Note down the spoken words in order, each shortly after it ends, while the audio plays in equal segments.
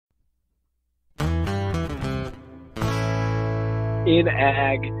in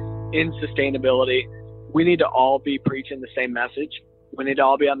ag, in sustainability, we need to all be preaching the same message. We need to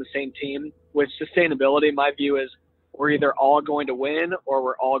all be on the same team. With sustainability, my view is we're either all going to win or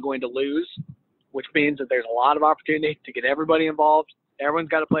we're all going to lose, which means that there's a lot of opportunity to get everybody involved. Everyone's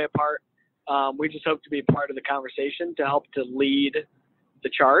got to play a part. We just hope to be part of the conversation to help to lead the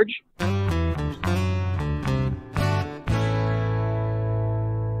charge.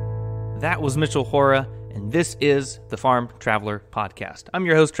 That was Mitchell Hora, and this is the Farm Traveler Podcast. I'm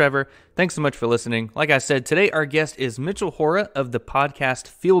your host, Trevor. Thanks so much for listening. Like I said, today our guest is Mitchell Hora of the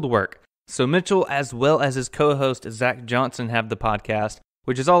podcast Fieldwork. So Mitchell, as well as his co-host, Zach Johnson, have the podcast,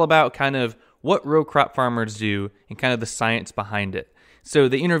 which is all about kind of what row crop farmers do and kind of the science behind it. So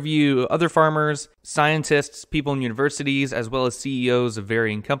they interview other farmers, scientists, people in universities, as well as CEOs of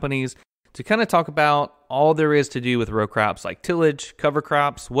varying companies to kind of talk about all there is to do with row crops like tillage, cover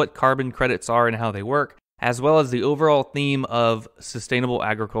crops, what carbon credits are and how they work, as well as the overall theme of sustainable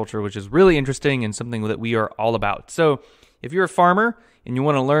agriculture, which is really interesting and something that we are all about. So if you're a farmer and you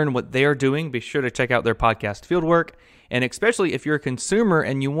want to learn what they are doing, be sure to check out their podcast Fieldwork. And especially if you're a consumer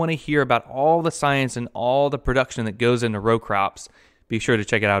and you want to hear about all the science and all the production that goes into row crops, be sure to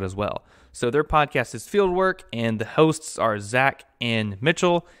check it out as well. So their podcast is Fieldwork, and the hosts are Zach and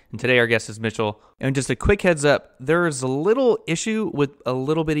Mitchell. And today our guest is Mitchell. And just a quick heads up, there's a little issue with a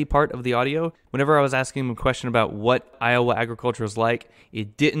little bitty part of the audio. Whenever I was asking him a question about what Iowa agriculture is like,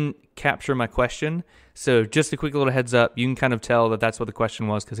 it didn't capture my question. So just a quick little heads up, you can kind of tell that that's what the question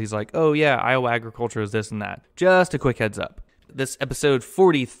was because he's like, oh yeah, Iowa agriculture is this and that. Just a quick heads up. This episode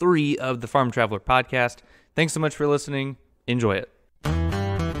 43 of the Farm Traveler Podcast. Thanks so much for listening. Enjoy it.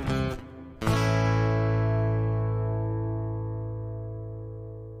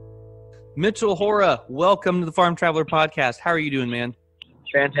 Mitchell Hora, welcome to the Farm Traveler Podcast. How are you doing, man?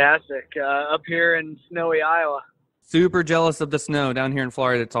 Fantastic. Up here in snowy Iowa. Super jealous of the snow. Down here in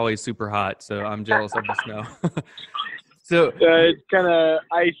Florida, it's always super hot, so I'm jealous of the snow. So it's kind of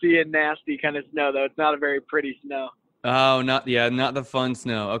icy and nasty kind of snow, though. It's not a very pretty snow. Oh, not the fun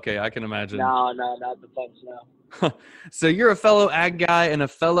snow. Okay, I can imagine. No, not the fun snow. So you're a fellow ag guy and a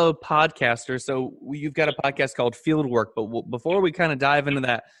fellow podcaster. So you've got a podcast called Fieldwork. But before we kind of dive into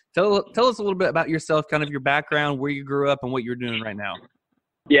that, tell us a little bit about yourself, kind of your background, where you grew up, and what you're doing right now.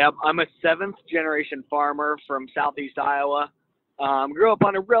 Yeah, I'm a seventh-generation farmer from southeast Iowa. Grew up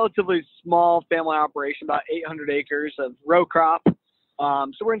on a relatively small family operation, about 800 acres of row crop.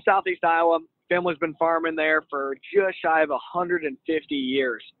 So we're in southeast Iowa. Family's been farming there for just shy of 150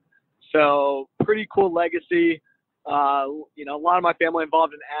 years. So pretty cool legacy. A lot of my family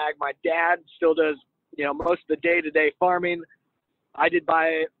involved in ag. My dad still does, most of the day-to-day farming. I did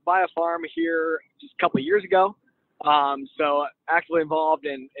buy a farm here just a couple of years ago. So actively involved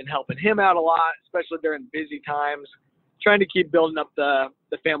in helping him out a lot, especially during busy times, trying to keep building up the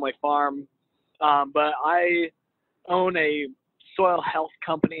family farm. But I own a soil health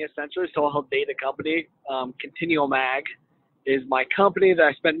company, essentially, soil health data company. Continuum Ag is my company that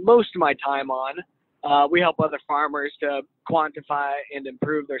I spend most of my time on. We help other farmers to quantify and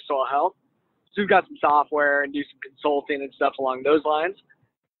improve their soil health. So we've got some software and do some consulting and stuff along those lines.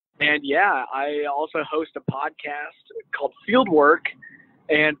 And yeah, I also host a podcast called Fieldwork,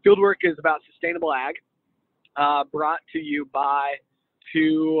 and Fieldwork is about sustainable ag, brought to you by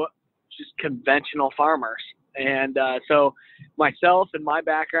two just conventional farmers. And so myself and my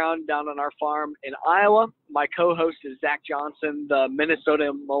background down on our farm in Iowa, my co-host is Zach Johnson, the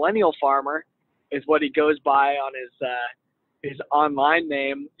Minnesota Millennial Farmer is what he goes by on his online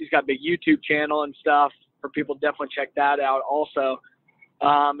name. He's got a big YouTube channel and stuff for people. Definitely check that out also.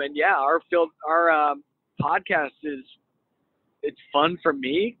 And yeah, our podcast it's fun for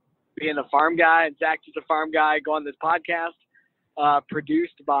me being a farm guy, and Zach is a farm guy. Go on this podcast,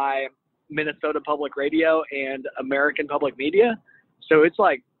 produced by Minnesota Public Radio and American Public Media. So it's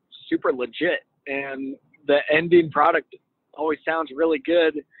like super legit, and the ending product always sounds really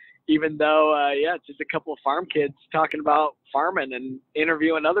good, even though, it's just a couple of farm kids talking about farming and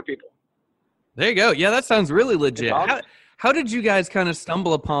interviewing other people. There you go. Yeah, that sounds really legit. How did you guys kind of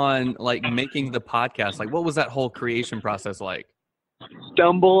stumble upon making the podcast? What was that whole creation process like?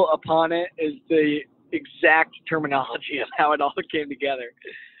 Stumble upon it is the exact terminology of how it all came together.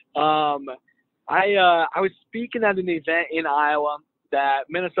 I was speaking at an event in Iowa that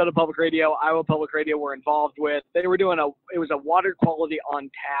Minnesota Public Radio, Iowa Public Radio were involved with. They were doing it was a water quality on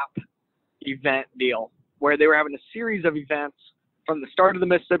tap event deal where they were having a series of events from the start of the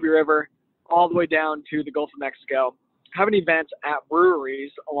Mississippi River all the way down to the Gulf of Mexico, having events at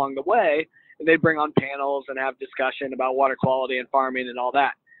breweries along the way, and they'd bring on panels and have discussion about water quality and farming and all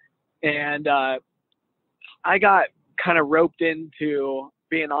that. And I got kind of roped into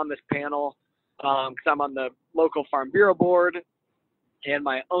being on this panel because I'm on the local Farm Bureau board, and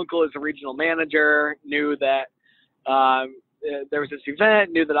my uncle is a regional manager, knew that there was this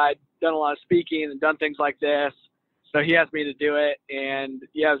event, knew that I'd done a lot of speaking and done things like this. So he asked me to do it. And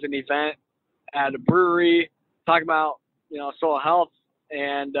yeah, it was an event at a brewery talking about, soil health.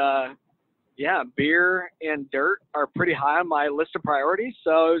 And yeah, beer and dirt are pretty high on my list of priorities.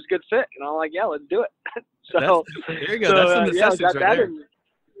 So it was a good fit. And I'm like, yeah, let's do it. So there you go. That's the necessities right there.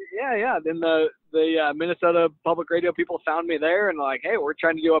 Yeah. Then the Minnesota Public Radio people found me there and like, hey, we're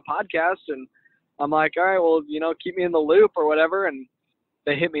trying to do a podcast. And I'm like, all right, well, keep me in the loop or whatever. And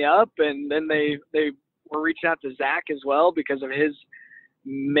they hit me up, and then they were reaching out to Zach as well because of his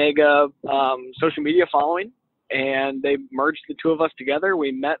mega social media following. And they merged the two of us together.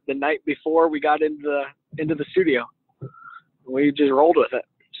 We met the night before we got into the studio. We just rolled with it.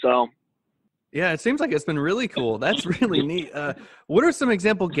 So. Yeah, it seems like it's been really cool. That's really neat. What are some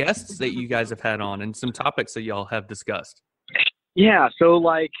example guests that you guys have had on and some topics that y'all have discussed? Yeah, so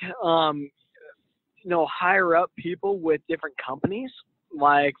like, higher up people with different companies,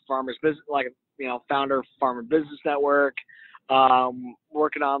 like Farmers Business, like, founder of Farmer Business Network,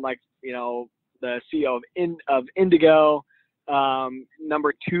 working on like, the CEO of Indigo,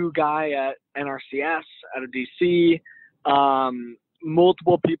 number 2 guy at NRCS out of DC,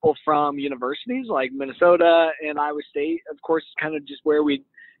 multiple people from universities like Minnesota and Iowa State, of course, kind of just where we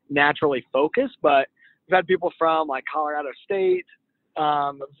naturally focus, but we've had people from like Colorado State,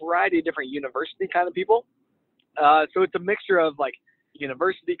 a variety of different university kind of people. So it's a mixture of like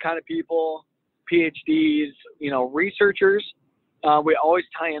university kind of people, PhDs, researchers. We always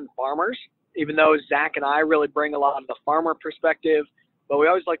tie in farmers, even though Zach and I really bring a lot of the farmer perspective, but we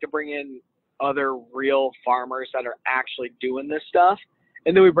always like to bring in other real farmers that are actually doing this stuff.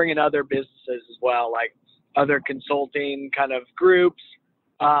 And then we bring in other businesses as well, like other consulting kind of groups.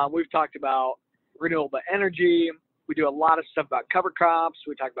 We've talked about renewable energy. We do a lot of stuff about cover crops.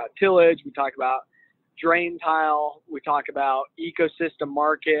 We talk about tillage. We talk about drain tile. We talk about ecosystem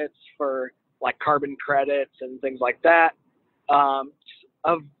markets for like carbon credits and things like that. A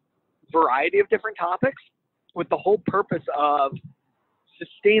variety of different topics with the whole purpose of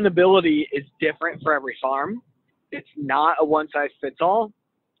sustainability is different for every farm. It's not a one-size-fits-all.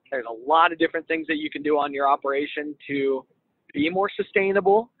 There's a lot of different things that you can do on your operation to be more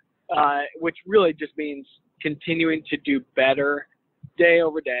sustainable, which really just means continuing to do better day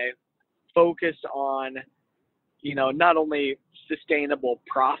over day, focus on, not only sustainable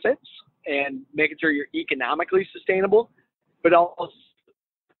profits and making sure you're economically sustainable, but also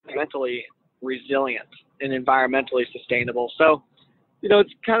mentally resilient and environmentally sustainable. So,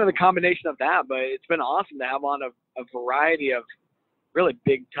 it's kind of the combination of that, but it's been awesome to have on a variety of really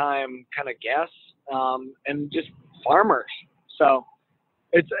big time kind of guests and just farmers. So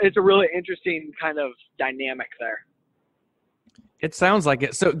it's a really interesting kind of dynamic there. It sounds like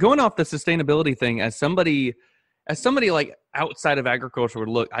it. So going off the sustainability thing, as somebody like outside of agriculture would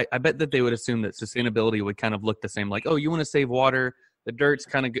look, I bet that they would assume that sustainability would kind of look the same. Like, oh, you want to save water, the dirt's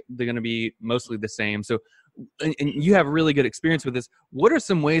kind of they're going to be mostly the same. So, and you have really good experience with this. What are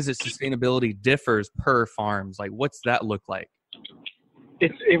some ways that sustainability differs per farms? Like, what's that look like?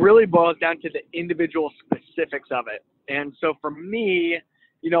 It really boils down to the individual specifics of it. And so for me,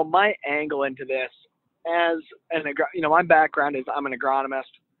 my angle into this as my background is I'm an agronomist,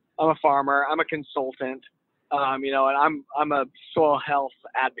 I'm a farmer, I'm a consultant, and I'm a soil health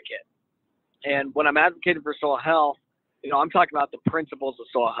advocate. And when I'm advocating for soil health, I'm talking about the principles of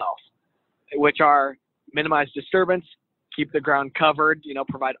soil health, which are minimize disturbance, keep the ground covered,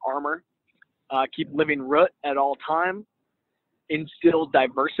 provide armor, keep living root at all time, instill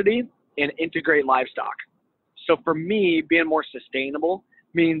diversity, and integrate livestock. So for me, being more sustainable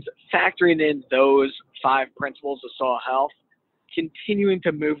means factoring in those 5 principles of soil health, continuing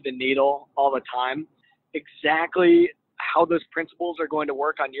to move the needle all the time. Exactly how those principles are going to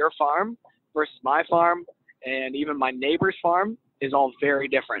work on your farm versus my farm and even my neighbor's farm is all very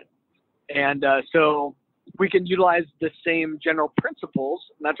different. And so we can utilize the same general principles,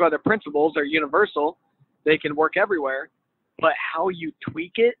 and that's why the principles are universal. They can work everywhere, but how you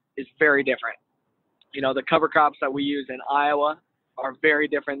tweak it is very different. The cover crops that we use in Iowa are very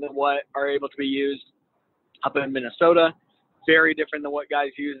different than what are able to be used up in Minnesota, very different than what guys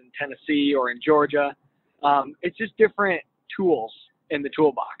use in Tennessee or in Georgia. It's just different tools in the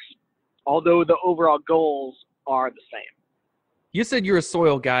toolbox, although the overall goals are the same. You said you're a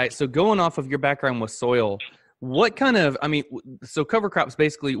soil guy. So going off of your background with soil, what kind of, so cover crops,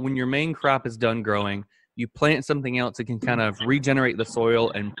 basically when your main crop is done growing, you plant something else, it can kind of regenerate the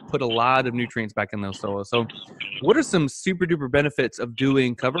soil and put a lot of nutrients back in those soils. So what are some super duper benefits of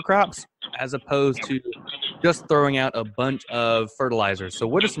doing cover crops as opposed to just throwing out a bunch of fertilizers? So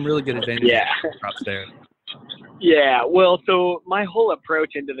what are some really good advantages of cover crops there? Yeah, well, so my whole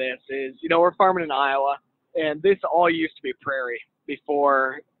approach into this is, we're farming in Iowa, and this all used to be prairie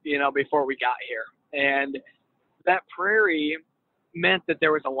before we got here. And that prairie meant that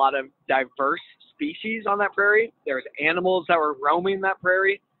there was a lot of diverse species on that prairie. There was animals that were roaming that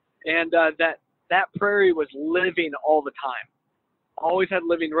prairie, and that prairie was living all the time. Always had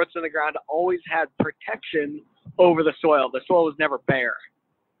living roots in the ground, always had protection over the soil. The soil was never bare.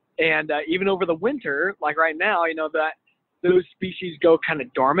 And even over the winter, like right now, that those species go kind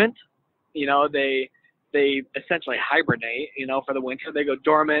of dormant. They essentially hibernate, for the winter. They go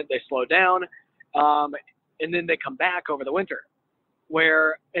dormant, they slow down, and then they come back over the winter.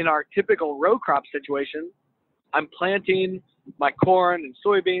 Where in our typical row crop situation, I'm planting my corn and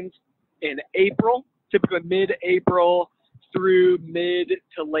soybeans in April, typically mid-April through mid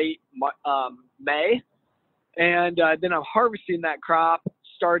to late May. And then I'm harvesting that crop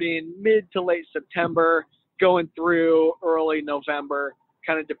starting mid to late September, going through early November,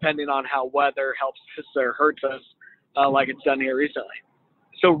 kind of depending on how weather helps us or hurts us, like it's done here recently.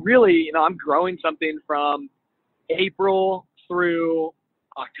 So really, I'm growing something from April through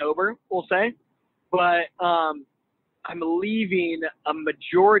October, we'll say, but I'm leaving a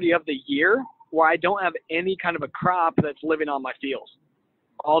majority of the year where I don't have any kind of a crop that's living on my fields.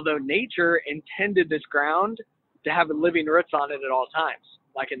 Although nature intended this ground to have living roots on it at all times,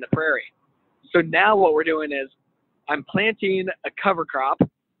 like in the prairie. So now what we're doing is I'm planting a cover crop,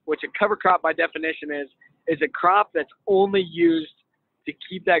 which a cover crop by definition is a crop that's only used to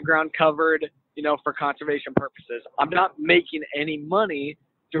keep that ground covered, for conservation purposes. I'm not making any money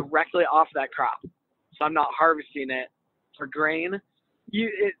directly off that crop. So I'm not harvesting it for grain.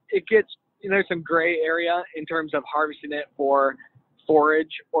 It gets, there's some gray area in terms of harvesting it for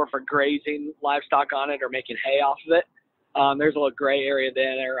forage or for grazing livestock on it or making hay off of it. There's a little gray area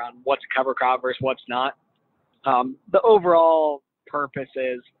there on what's a cover crop versus what's not. The overall purpose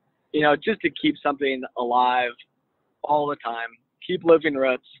is, just to keep something alive all the time, keep living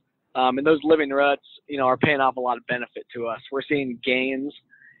roots. And those living roots, are paying off a lot of benefit to us. We're seeing gains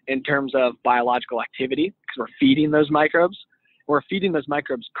in terms of biological activity because we're feeding those microbes. We're feeding those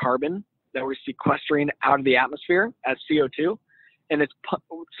microbes carbon that we're sequestering out of the atmosphere as CO2. And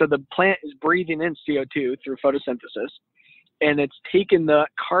so the plant is breathing in CO2 through photosynthesis, and it's taking the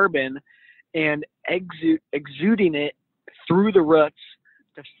carbon and exuding it through the roots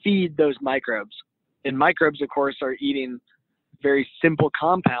to feed those microbes. And microbes, of course, are eating very simple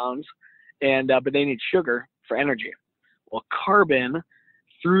compounds, but they need sugar for energy. Well, carbon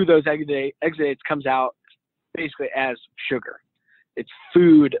through those exudates comes out basically as sugar. It's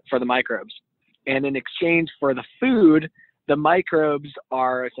food for the microbes. And in exchange for the food, the microbes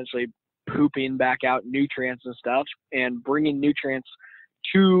are essentially pooping back out nutrients and stuff and bringing nutrients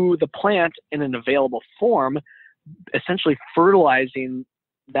to the plant in an available form, essentially fertilizing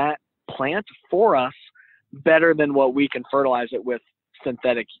that plant for us better than what we can fertilize it with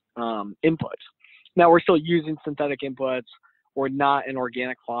synthetic inputs. Now, we're still using synthetic inputs. We're not an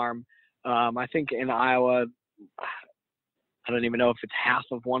organic farm. I think in Iowa, I don't even know if it's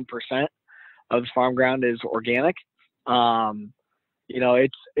 0.5% of the farm ground is organic.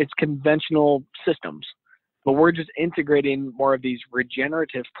 It's conventional systems, but we're just integrating more of these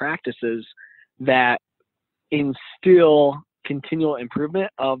regenerative practices that instill continual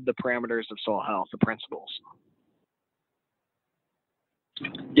improvement of the parameters of soil health, the principles.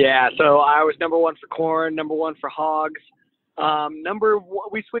 Yeah, so I was number one for corn, number one for hogs.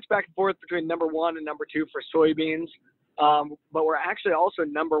 We switch back and forth between number one and number two for soybeans, but we're actually also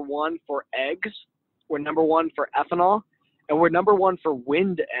number one for eggs. We're number one for ethanol, and we're number one for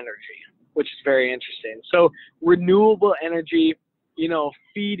wind energy, which is very interesting. So renewable energy,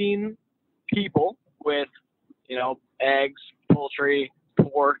 feeding people with, eggs, poultry,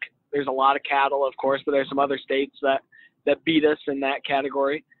 pork. There's a lot of cattle, of course, but there's some other states that beat us in that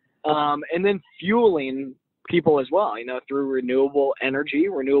category. And then fueling people as well, through renewable energy,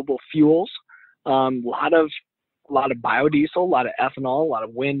 renewable fuels, a lot of biodiesel, a lot of ethanol, a lot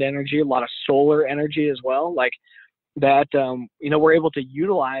of wind energy, a lot of solar energy as well. Like that, we're able to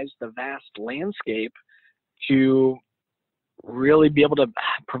utilize the vast landscape to really be able to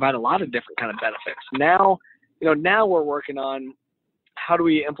provide a lot of different kind of benefits. Now we're working on how do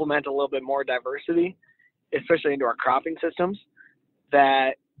we implement a little bit more diversity, especially into our cropping systems.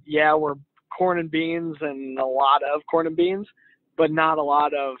 That, we're corn and beans and a lot of corn and beans, but not a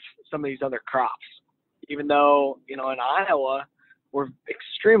lot of some of these other crops. even though, in Iowa, we're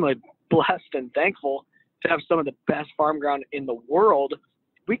extremely blessed and thankful to have some of the best farm ground in the world.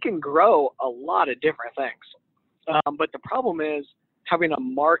 We can grow a lot of different things. But the problem is having a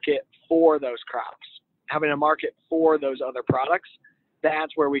market for those crops, having a market for those other products.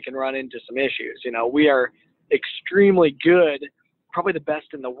 That's where we can run into some issues. We are extremely good, probably the best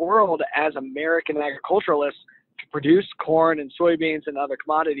in the world as American agriculturalists, to produce corn and soybeans and other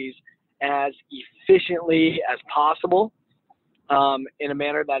commodities as efficiently as possible, in a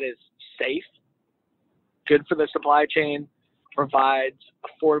manner that is safe, good for the supply chain, provides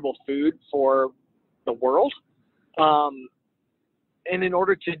affordable food for the world. And in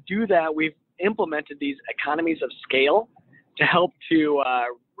order to do that, we've implemented these economies of scale to help to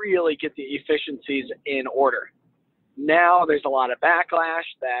really get the efficiencies in order. Now there's a lot of backlash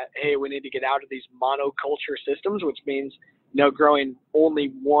that, hey, we need to get out of these monoculture systems, which means growing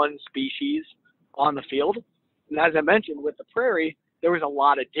only one species on the field. And as I mentioned, with the prairie, there was a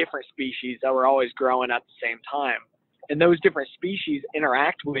lot of different species that were always growing at the same time. And those different species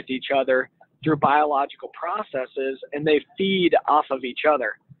interact with each other through biological processes, and they feed off of each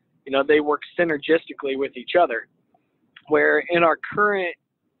other. They work synergistically with each other. Where in our current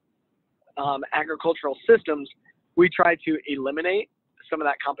agricultural systems, we try to eliminate some of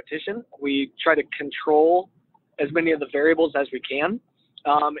that competition. We try to control as many of the variables as we can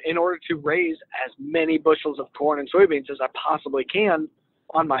in order to raise as many bushels of corn and soybeans as I possibly can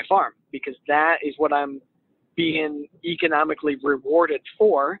on my farm, because that is what I'm being economically rewarded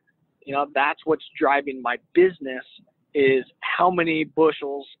for. That's what's driving my business, is how many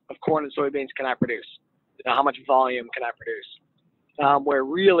bushels of corn and soybeans can I produce? How much volume can I produce? Where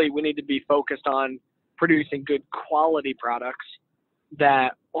really we need to be focused on producing good quality products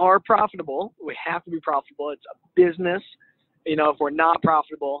that are profitable. We have to be profitable. It's a business. If we're not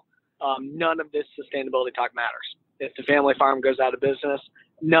profitable, none of this sustainability talk matters. If the family farm goes out of business,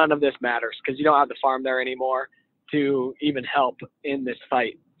 none of this matters, because you don't have the farm there anymore to even help in this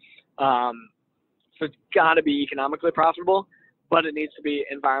fight. So it's got to be economically profitable, but it needs to be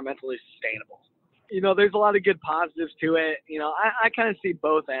environmentally sustainable. There's a lot of good positives to it. I kind of see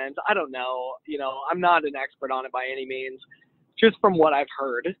both ends. I don't know. I'm not an expert on it by any means, just from what I've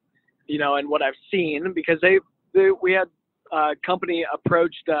heard, and what I've seen, because we had a company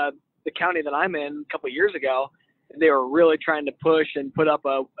approached the county that I'm in a couple of years ago. And they were really trying to push and put up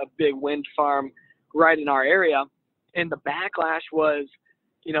a big wind farm right in our area. And the backlash was,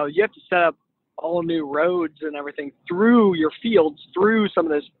 you have to set up all new roads and everything through your fields, through some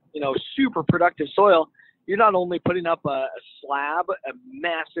of this, super productive soil. You're not only putting up a slab, a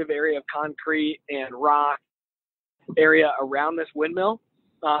massive area of concrete and rock area around this windmill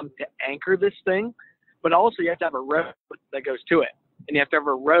to anchor this thing, but also you have to have a road that goes to it. And you have to have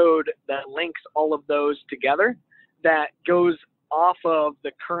a road that links all of those together, that goes off of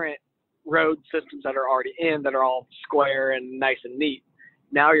the current road systems that are already in, that are all square and nice and neat.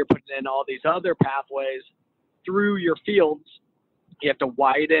 Now you're putting in all these other pathways through your fields. You have to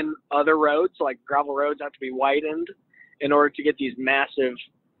widen other roads, like gravel roads have to be widened in order to get these massive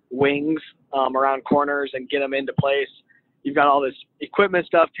wings around corners and get them into place. You've got all this equipment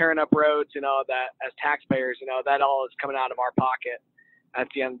stuff tearing up roads, that as taxpayers, that all is coming out of our pocket at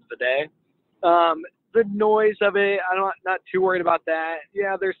the end of the day. The noise of it, I'm not too worried about that.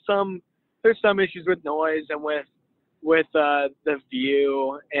 Yeah, there's some issues with noise and with the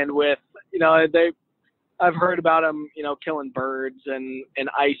view, and with, I've heard about them, killing birds and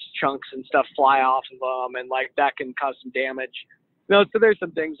ice chunks and stuff fly off of them, and like that can cause some damage. So there's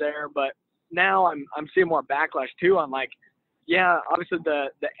some things there, but now I'm seeing more backlash too on, like, yeah, obviously the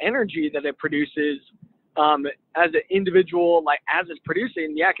energy that it produces as an individual, like as it's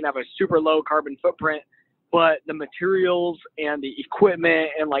producing, yeah, it can have a super low carbon footprint, but the materials and the equipment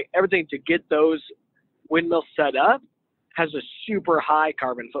and like everything to get those windmills set up has a super high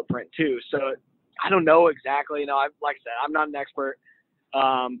carbon footprint too. So I don't know exactly, like I said, I'm not an expert,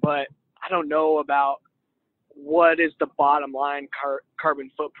 but I don't know about what is the bottom line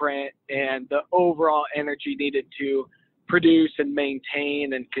carbon footprint and the overall energy needed to produce and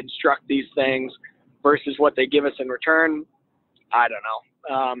maintain and construct these things versus what they give us in return. I don't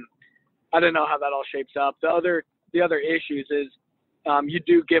know. I don't know how that all shapes up. The other issues is you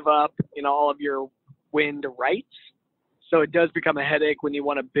do give up, all of your wind rights. So it does become a headache when you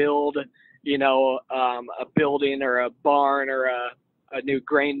want to build, a building or a barn or a new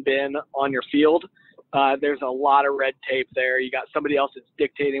grain bin on your field. There's a lot of red tape there. You got somebody else that's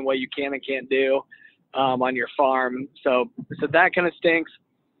dictating what you can and can't do on your farm. So that kind of stinks.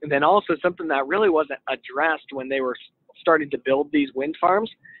 And then also something that really wasn't addressed when they were starting to build these wind farms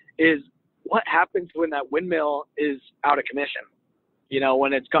is what happens when that windmill is out of commission?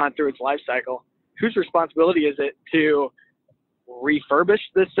 When it's gone through its life cycle, whose responsibility is it to refurbish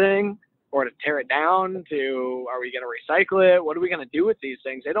this thing or to tear it down? Are we going to recycle it? What are we going to do with these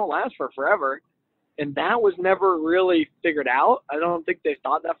things? They don't last for forever. And that was never really figured out. I don't think they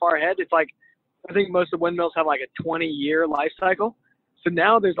thought that far ahead. It's like, I think most of the windmills have like a 20-year life cycle. So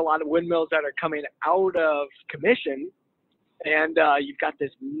now there's a lot of windmills that are coming out of commission, and you've got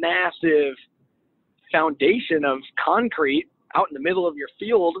this massive foundation of concrete out in the middle of your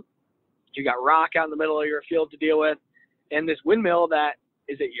field. You got rock out in the middle of your field to deal with, and this windmill that,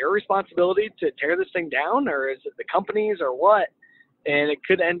 is it your responsibility to tear this thing down, or is it the company's, or what? And it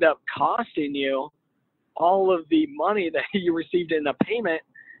could end up costing you all of the money that you received in a payment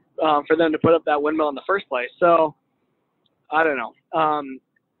for them to put up that windmill in the first place. So I don't know.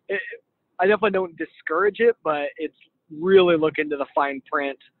 I definitely don't discourage it, but it's really look into the fine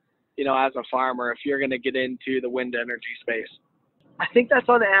print, as a farmer, if you're going to get into the wind energy space. I think that's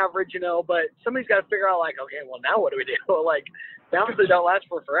on average, but somebody's got to figure out, like, okay, well, now what do we do? Like, they obviously don't last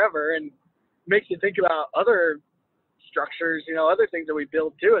for forever, and it makes you think about other structures, other things that we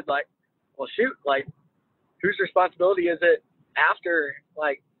build too. It's like, well, shoot, like, whose responsibility is it after,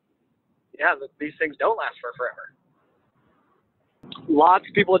 like, these things don't last for forever? Lots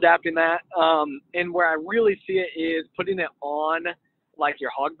of people adapting that. And where I really see it is putting it on, like,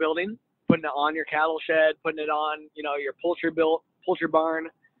 your hog building, putting it on your cattle shed, putting it on, your poultry barn,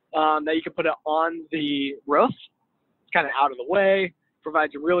 that you can put it on the roof. It's kind of out of the way,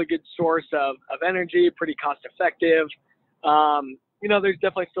 provides a really good source of energy, pretty cost effective. There's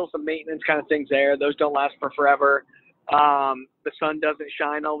definitely still some maintenance kind of things there. Those don't last for forever. The sun doesn't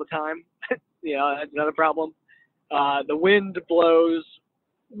shine all the time. That's another problem. The wind blows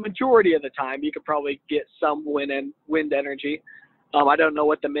majority of the time. You could probably get some wind energy. I don't know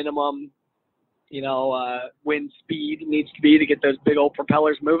what the minimum, wind speed needs to be to get those big old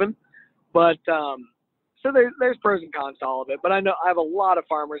propellers moving. But so there's pros and cons to all of it. But I know I have a lot of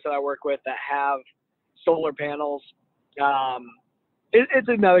farmers that I work with that have solar panels. It's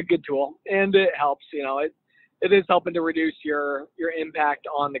another good tool, and it helps. It is helping to reduce your impact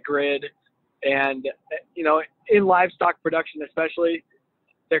on the grid. And, in livestock production especially,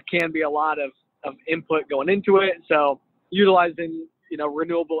 there can be a lot of input going into it. So utilizing,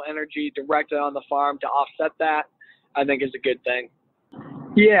 renewable energy directly on the farm to offset that, I think is a good thing.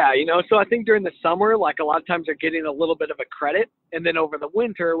 Yeah, so I think during the summer, like, a lot of times they're getting a little bit of a credit. And then over the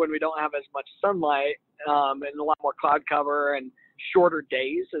winter, when we don't have as much sunlight and a lot more cloud cover and shorter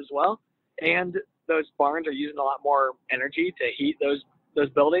days as well, and those barns are using a lot more energy to heat those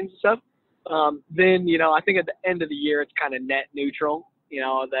buildings and stuff, then, I think at the end of the year, it's kind of net neutral,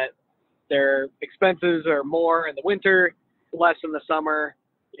 that their expenses are more in the winter, less in the summer,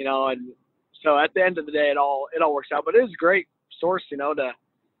 and so at the end of the day, it all works out. But it is a great source,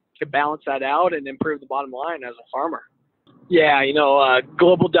 to balance that out and improve the bottom line as a farmer. Yeah,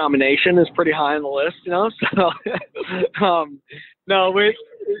 global domination is pretty high on the list, so,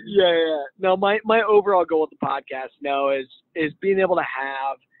 no, my overall goal with the podcast, is being able to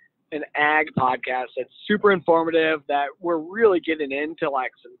have an ag podcast that's super informative, that we're really getting into,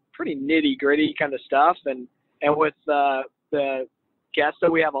 like, some pretty nitty gritty kind of stuff, and with the guests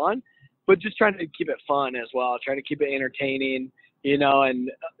that we have on, but just trying to keep it fun as well, trying to keep it entertaining, and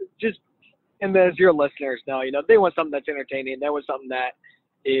and as your listeners know, they want something that's entertaining, they want something that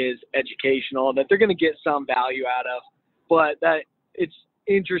is educational, that they're going to get some value out of, but that it's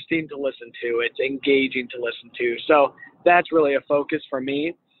interesting to listen to, it's engaging to listen to. So that's really a focus for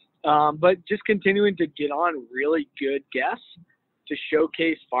me. But just continuing to get on really good guests to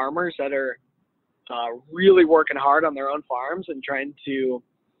showcase farmers that are really working hard on their own farms and trying to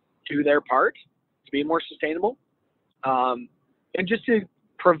do their part to be more sustainable. And just to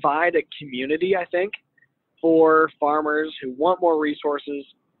provide a community, I think, for farmers who want more resources,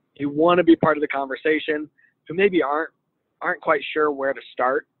 who want to be part of the conversation, who maybe aren't quite sure where to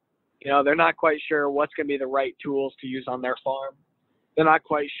start. They're not quite sure what's going to be the right tools to use on their farm. They're not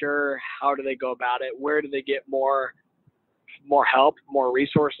quite sure how do they go about it, where do they get more help, more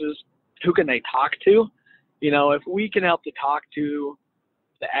resources, who can they talk to? If we can help to talk to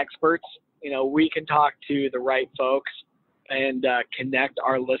the experts, we can talk to the right folks and connect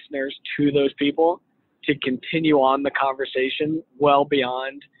our listeners to those people to continue on the conversation well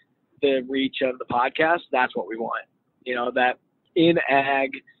beyond the reach of the podcast. That's what we want. That in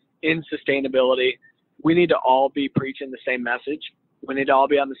ag, in sustainability, we need to all be preaching the same message. We need to all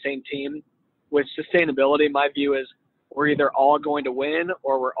be on the same team. With sustainability, my view is we're either all going to win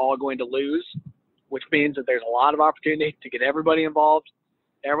or we're all going to lose, which means that there's a lot of opportunity to get everybody involved.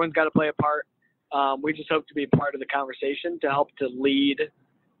 Everyone's got to play a part. We just hope to be part of the conversation to help to lead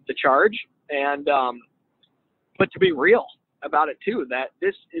the charge, and but to be real about it too, that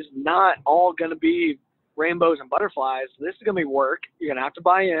this is not all going to be rainbows and butterflies. This is going to be work. You're going to have to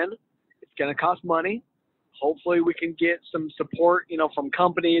buy in. It's going to cost money. Hopefully we can get some support, from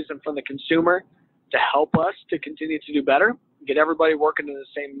companies and from the consumer to help us to continue to do better, get everybody working in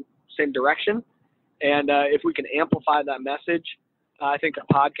the same direction. And if we can amplify that message, I think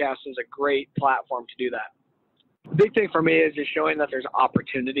a podcast is a great platform to do that. The big thing for me is just showing that there's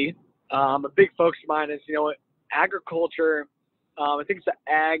opportunity. A big focus of mine is, agriculture, I think it's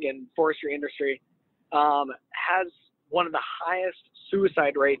the ag and forestry industry, has one of the highest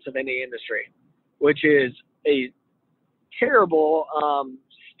suicide rates of any industry, which is a terrible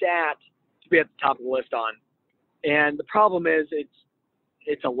stat to be at the top of the list on. And the problem is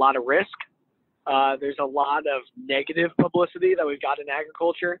it's a lot of risk. There's a lot of negative publicity that we've got in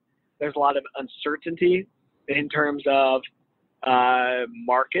agriculture. There's a lot of uncertainty in terms of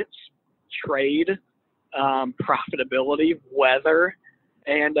markets, trade, profitability, weather,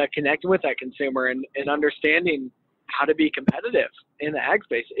 and connecting with that consumer and understanding how to be competitive in the ag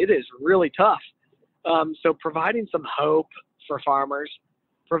space. It is really tough. So providing some hope for farmers,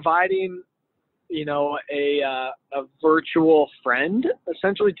 providing a virtual friend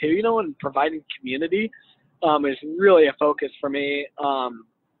essentially too, and providing community is really a focus for me.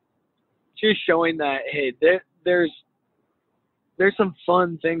 Just showing that, hey, there's some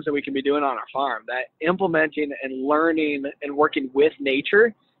fun things that we can be doing on our farm, that implementing and learning and working with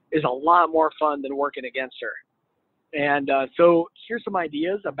nature is a lot more fun than working against her. And so here's some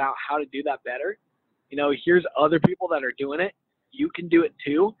ideas about how to do that better. Here's other people that are doing it. You can do it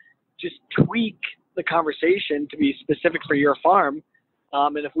too. Just tweak the conversation to be specific for your farm.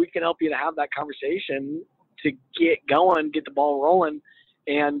 And if we can help you to have that conversation to get going, get the ball rolling,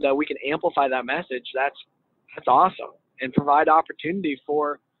 and we can amplify that message, that's awesome. And provide opportunity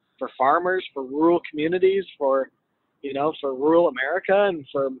for farmers, for rural communities, for rural America, and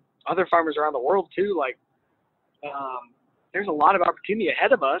for other farmers around the world too. There's a lot of opportunity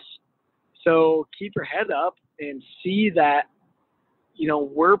ahead of us. So keep your head up and see that,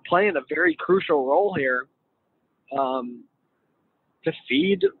 we're playing a very crucial role here to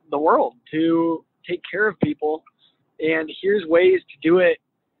feed the world, to take care of people. And here's ways to do it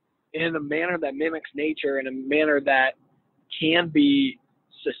in a manner that mimics nature, in a manner that can be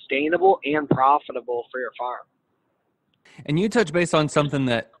sustainable and profitable for your farm. And you touch base on something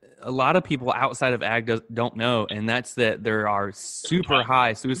that a lot of people outside of ag don't know, and that's that there are super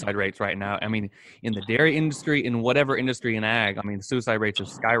high suicide rates right now. I mean, in the dairy industry, in whatever industry in ag, suicide rates are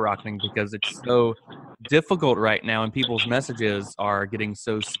skyrocketing because it's so difficult right now, and people's messages are getting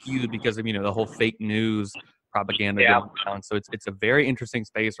so skewed because of, the whole fake news propaganda going on. So it's a very interesting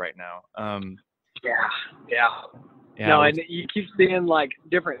space right now. Yeah. No, and you keep seeing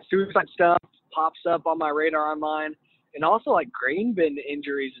different suicide stuff pops up on my radar online. And also grain bin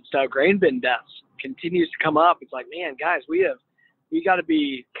injuries and stuff, grain bin deaths continues to come up. It's man, guys, we got to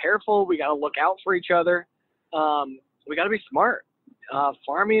be careful. We got to look out for each other. We got to be smart.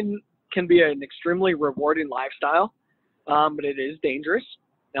 Farming can be an extremely rewarding lifestyle, but it is dangerous.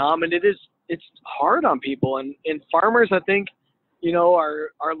 And it's hard on people. And farmers, I think,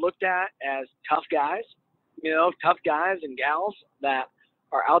 are looked at as tough guys, tough guys and gals that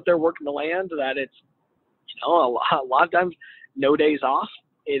are out there working the land, that it's, a lot of times no days off.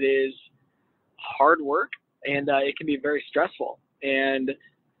 It is hard work, and it can be very stressful. And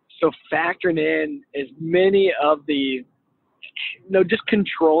so factoring in as many of the, just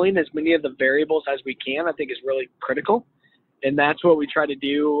controlling as many of the variables as we can, I think is really critical. And that's what we try to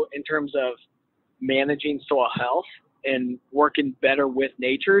do in terms of managing soil health and working better with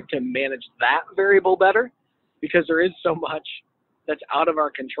nature to manage that variable better, because there is so much that's out of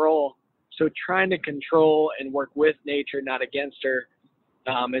our control. So trying to control and work with nature, not against her,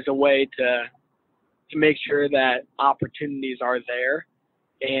 is a way to make sure that opportunities are there,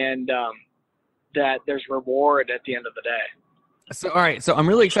 and that there's reward at the end of the day. So, all right. So I'm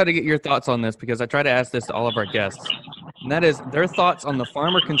really excited to get your thoughts on this, because I try to ask this to all of our guests, and that is their thoughts on the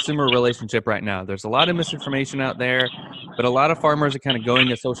farmer-consumer relationship right now. There's a lot of misinformation out there, but a lot of farmers are kind of going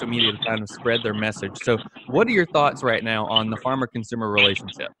to social media to kind of spread their message. So what are your thoughts right now on the farmer-consumer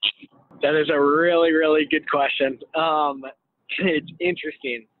relationship? That is a really, really good question. It's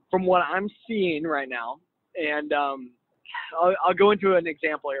interesting from what I'm seeing right now. And I'll go into an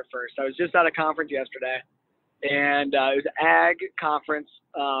example here first. I was just at a conference yesterday, and it was an ag conference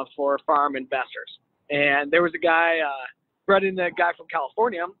for farm investors. And there was a guy, brought in a guy from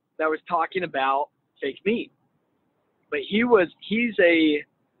California that was talking about fake meat. But he's a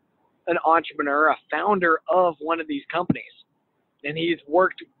an entrepreneur, a founder of one of these companies. And he's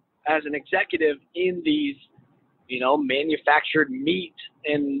worked as an executive in these, manufactured meat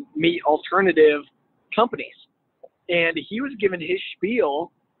and meat alternative companies. And he was given his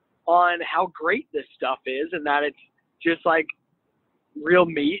spiel on how great this stuff is and that it's just like real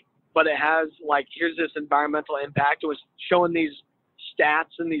meat, but it has here's this environmental impact. It was showing these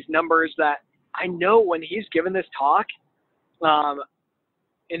stats and these numbers that I know when he's given this talk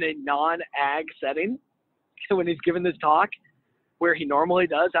in a non-ag setting, when he's given this talk where he normally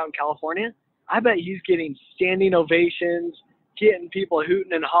does out in California, I bet he's getting standing ovations, getting people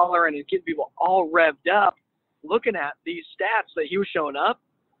hooting and hollering and getting people all revved up looking at these stats that he was showing up,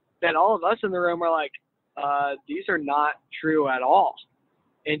 that all of us in the room are like, these are not true at all.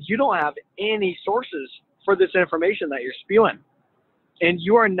 And you don't have any sources for this information that you're spewing. And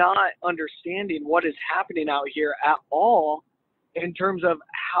you are not understanding what is happening out here at all in terms of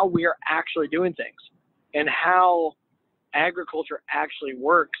how we are actually doing things and how agriculture actually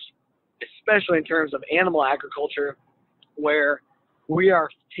works, especially in terms of animal agriculture, where we are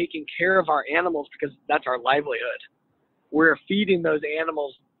taking care of our animals because that's our livelihood. We're feeding those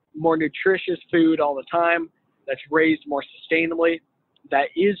animals more nutritious food all the time that's raised more sustainably, that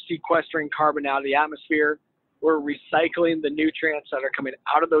is sequestering carbon out of the atmosphere. We're recycling the nutrients that are coming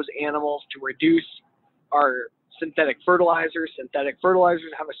out of those animals to reduce our synthetic fertilizers. Synthetic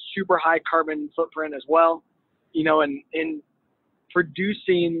fertilizers have a super high carbon footprint as well, and in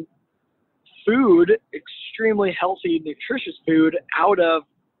producing food, extremely healthy, nutritious food out of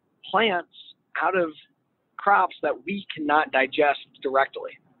plants, out of crops that we cannot digest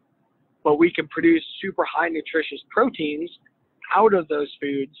directly. But we can produce super high nutritious proteins out of those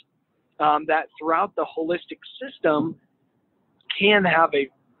foods that throughout the holistic system can have a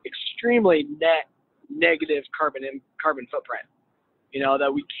extremely negative carbon footprint.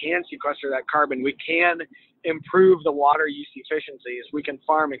 That we can sequester that carbon. We can improve the water use efficiencies. We can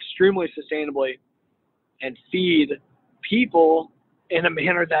farm extremely sustainably and feed people in a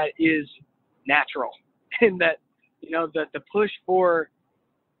manner that is natural. And that, that the push for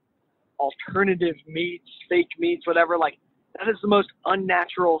alternative meats, fake meats, whatever, that is the most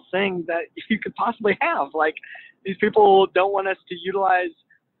unnatural thing that you could possibly have. These people don't want us to utilize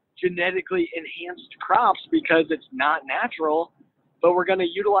genetically enhanced crops because it's not natural, but we're going to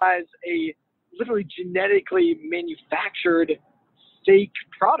utilize a literally genetically manufactured fake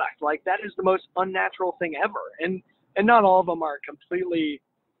product. That is the most unnatural thing ever. And not all of them are completely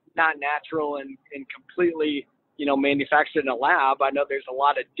not natural and completely, manufactured in a lab. I know there's a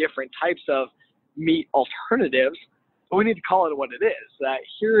lot of different types of meat alternatives, but we need to call it what it is. That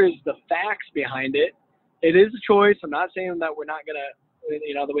here is the facts behind it. It is a choice. I'm not saying that we're not going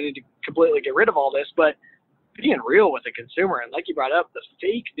to, that we need to completely get rid of all this, but being real with the consumer. And like you brought up, the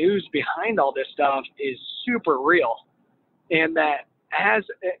fake news behind all this stuff is super real. And that has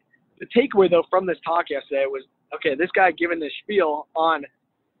the takeaway though from this talk yesterday was, okay, this guy giving this spiel on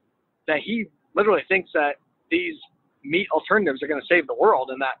that he literally thinks that these meat alternatives are going to save the world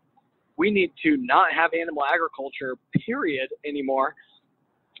and that we need to not have animal agriculture, period, anymore.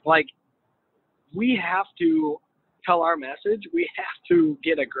 We have to tell our message. We have to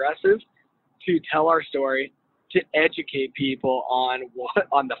get aggressive to tell our story, to educate people on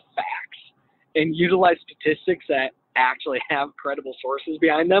the facts and utilize statistics that actually have credible sources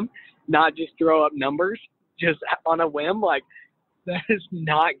behind them, not just throw up numbers just on a whim. That is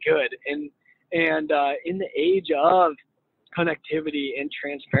not good. And in the age of connectivity and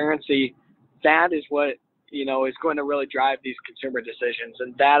transparency, that is what, is going to really drive these consumer decisions.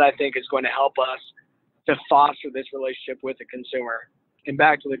 And that, I think, is going to help us to foster this relationship with the consumer. And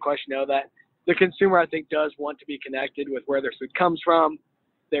back to the question, that the consumer, I think, does want to be connected with where their food comes from.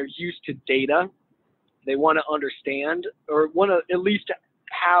 They're used to data. They want to understand or want to at least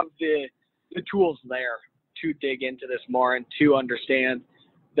have the tools there to dig into this more and to understand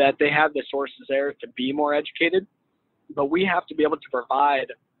that they have the sources there to be more educated. But we have to be able to provide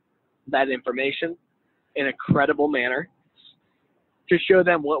that information in a credible manner to show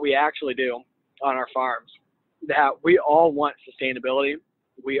them what we actually do on our farms, that we all want sustainability.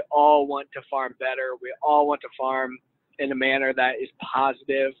 We all want to farm better. We all want to farm in a manner that is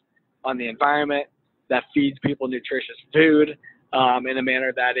positive on the environment, that feeds people nutritious food in a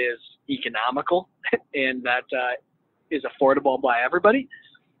manner that is economical and that is affordable by everybody.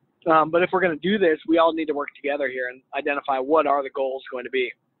 But if we're going to do this, we all need to work together here and identify what are the goals going to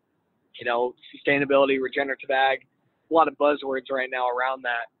be. Sustainability, regenerative ag, a lot of buzzwords right now around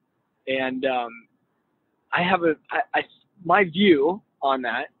that. And my view on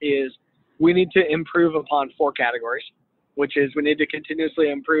that is we need to improve upon 4 categories, which is we need to continuously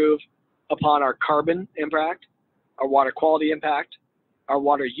improve upon our carbon impact, our water quality impact, our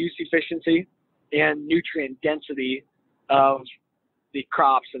water use efficiency, and nutrient density of the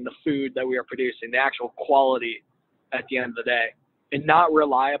crops and the food that we are producing, the actual quality at the end of the day, and not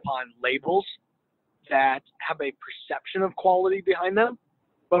rely upon labels that have a perception of quality behind them,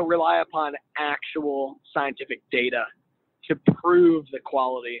 but rely upon actual scientific data to prove the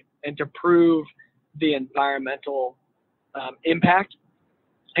quality and to prove the environmental impact,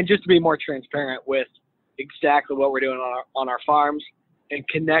 and just to be more transparent with exactly what we're doing on our farms and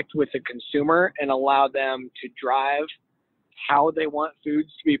connect with the consumer and allow them to drive how they want foods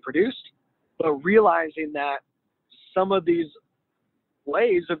to be produced, but realizing that some of these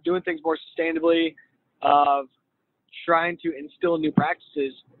ways of doing things more sustainably, of trying to instill new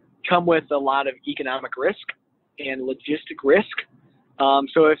practices, come with a lot of economic risk and logistic risk.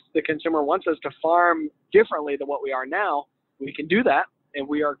 So if the consumer wants us to farm differently than what we are now, we can do that, and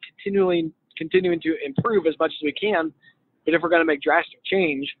we are continuing to improve as much as we can. But if we're going to make drastic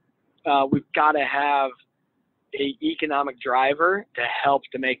change, we've got to have a economic driver to help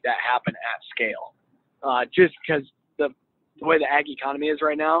to make that happen at scale. Just because the way the ag economy is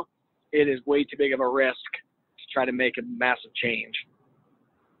right now, it is way too big of a risk to try to make a massive change.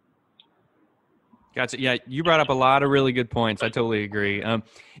 Gotcha. Yeah, you brought up a lot of really good points. I totally agree. And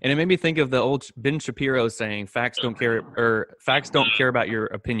it made me think of the old Ben Shapiro saying, "Facts don't care about your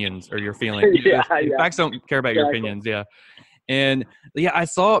opinions or your feelings. Yeah. Facts don't care about your opinions." Yeah. And yeah, I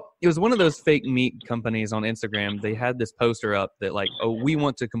saw it was one of those fake meat companies on Instagram. They had this poster up that like, "Oh, we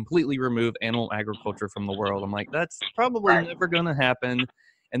want to completely remove animal agriculture from the world." I'm like, that's probably never going to happen.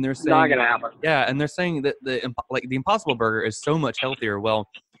 And they're saying, not going to happen. Yeah, and they're saying that the Impossible Burger is so much healthier. Well,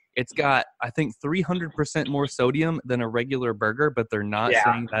 it's got, I think, 300% more sodium than a regular burger, but they're not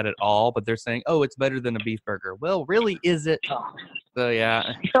saying that at all. But they're saying, oh, it's better than a beef burger. Well, really, is it? So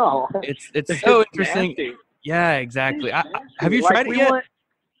yeah, no, it's so interesting. Nasty. Yeah, exactly. Have you tried it yet?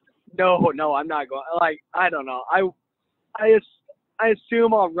 No, I'm not going. Like, I don't know. I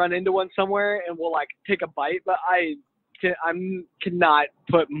assume I'll run into one somewhere and we'll like take a bite, but I cannot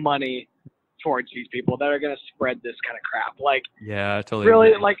put money towards these people that are going to spread this kind of crap. Like, yeah, totally. Really,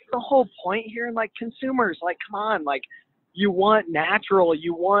 agree. like the whole point here, like consumers, like, come on, like you want natural,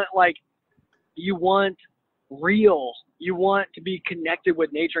 you want real, you want to be connected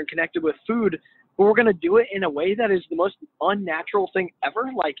with nature and connected with food, but we're going to do it in a way that is the most unnatural thing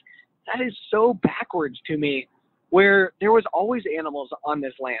ever. Like, that is so backwards to me, where there was always animals on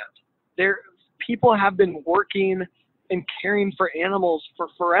this land. People have been working and caring for animals for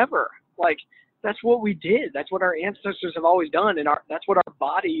forever. Like, that's what we did. That's what our ancestors have always done. And that's what our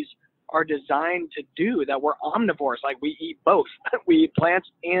bodies are designed to do, that we're omnivores. Like, we eat both. We eat plants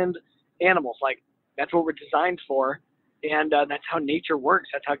and animals. Like, that's what we're designed for. And that's how nature works.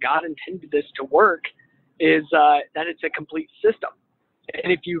 That's how God intended this to work, is that it's a complete system.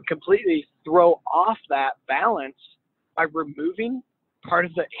 And if you completely throw off that balance by removing part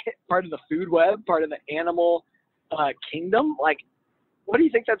of the food web, part of the animal kingdom, like, what do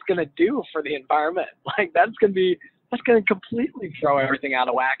you think that's going to do for the environment? Like, that's going to completely throw everything out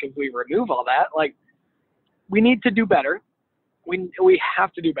of whack if we remove all that. Like, we need to do better. We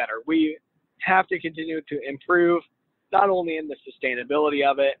have to do better. We have to continue to improve, not only in the sustainability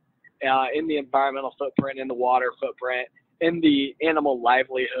of it, in the environmental footprint, in the water footprint, in the animal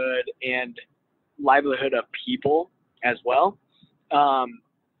livelihood and livelihood of people as well.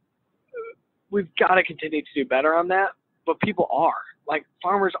 We've got to continue to do better on that, but people are. Like,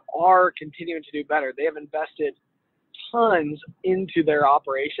 farmers are continuing to do better. They have invested tons into their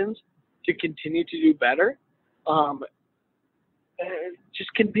operations to continue to do better.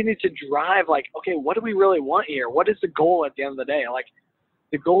 Just continue to drive, like, okay, what do we really want here? What is the goal at the end of the day? Like,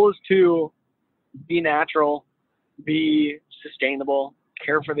 the goal is to be natural, be sustainable,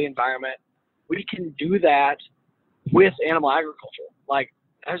 care for the environment. We can do that with animal agriculture. Like,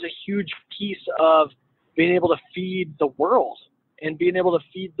 there's a huge piece of being able to feed the world and being able to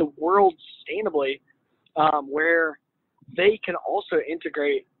feed the world sustainably, where they can also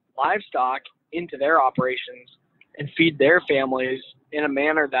integrate livestock into their operations and feed their families in a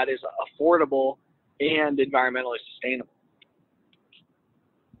manner that is affordable and environmentally sustainable.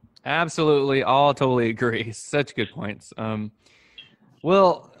 Absolutely. All totally agree. Such good points.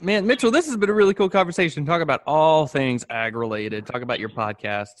 Well, man, Mitchell, this has been a really cool conversation. Talk about all things ag related. Talk about your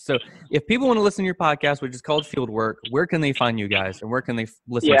podcast. So if people want to listen to your podcast, which is called Fieldwork, where can they find you guys and where can they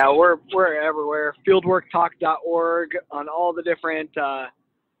listen? Yeah, we're everywhere. Fieldworktalk.org on all the different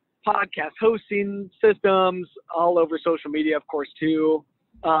podcast hosting systems, all over social media, of course, too.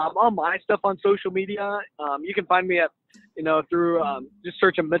 All my stuff on social media. You can find me at through just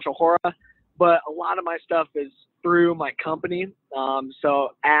searching Mitchell Hora. But a lot of my stuff is through my company. So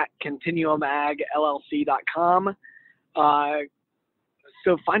at continuumagllc.com.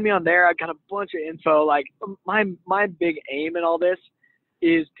 So find me on there. I've got a bunch of info. Like my big aim in all this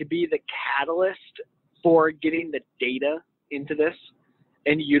is to be the catalyst for getting the data into this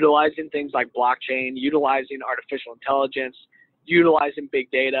and utilizing things like blockchain, utilizing artificial intelligence, utilizing big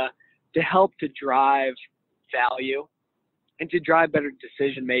data to help to drive value and to drive better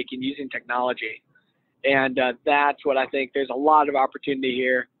decision making using technology. And that's what I think. There's a lot of opportunity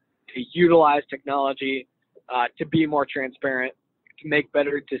here to utilize technology, to be more transparent, to make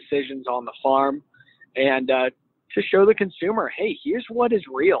better decisions on the farm, and to show the consumer, hey, here's what is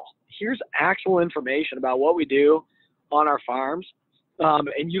real. Here's actual information about what we do on our farms,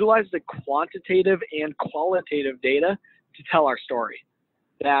 and utilize the quantitative and qualitative data to tell our story.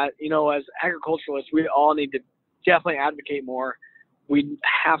 That, as agriculturalists, we all need to definitely advocate more. We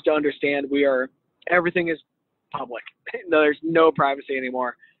have to understand everything is public. There's no privacy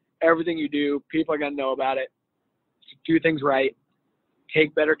anymore. Everything you do, people are going to know about it. Do things right.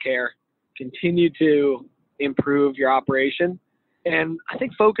 Take better care. Continue to improve your operation. And I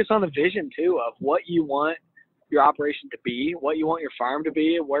think focus on the vision, too, of what you want your operation to be, what you want your farm to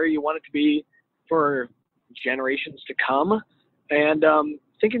be, where you want it to be for generations to come. And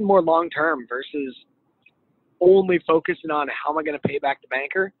thinking more long-term versus only focusing on how am I going to pay back the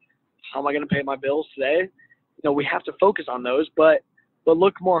banker? How am I going to pay my bills today? We have to focus on those, but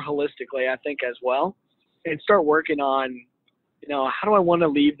look more holistically, I think, as well, and start working on, how do I want to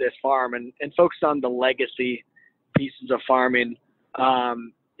leave this farm and focus on the legacy pieces of farming.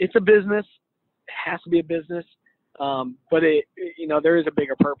 It's a business. It has to be a business. But there is a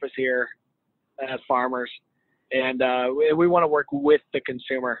bigger purpose here as farmers, and we want to work with the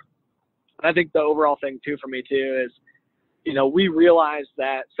consumer. And I think the overall thing too for me too is, we realize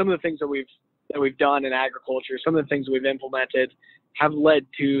that some of the things that we've done in agriculture, some of the things we've implemented have led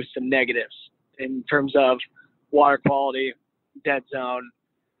to some negatives in terms of water quality, dead zone,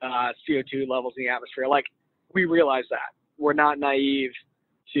 CO2 levels in the atmosphere. Like, we realize that. We're not naive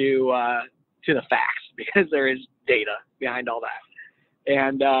to the facts because there is data behind all that.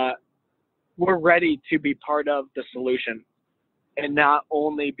 And we're ready to be part of the solution and not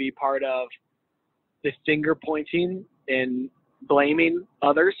only be part of the finger pointing and blaming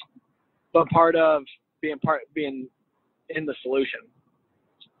others, but part of being in the solution.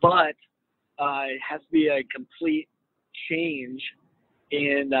 But it has to be a complete change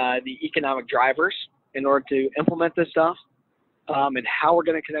in the economic drivers in order to implement this stuff, and how we're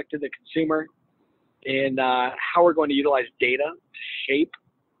going to connect to the consumer, and how we're going to utilize data to shape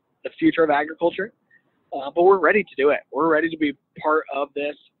the future of agriculture. But we're ready to do it. We're ready to be part of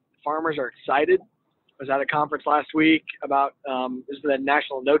this. Farmers are excited. I was at a conference last week about this is the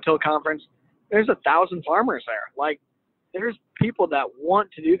National No-Till Conference. There's 1,000 farmers there. Like, there's people that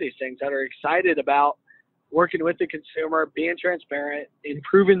want to do these things, that are excited about working with the consumer, being transparent,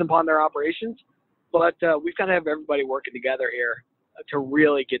 improving upon their operations. But we've got to have everybody working together here to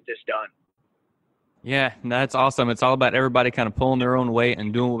really get this done. Yeah, that's awesome. It's all about everybody kind of pulling their own weight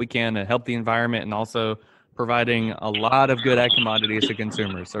and doing what we can to help the environment, and also providing a lot of good ag commodities to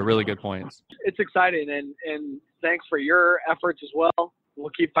consumers. So really good points. It's exciting, and thanks for your efforts as well.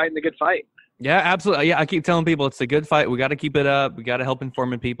 We'll keep fighting the good fight. Yeah, absolutely. Yeah, I keep telling people it's a good fight. We got to keep it up. We got to help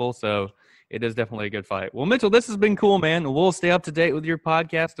informing people. So it is definitely a good fight. Well, Mitchell, this has been cool, man. We'll stay up to date with your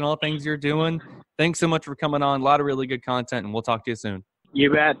podcast and all things you're doing. Thanks so much for coming on. A lot of really good content, and we'll talk to you soon. You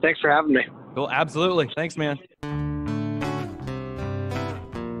bet. Thanks for having me. Cool. Absolutely. Thanks, man.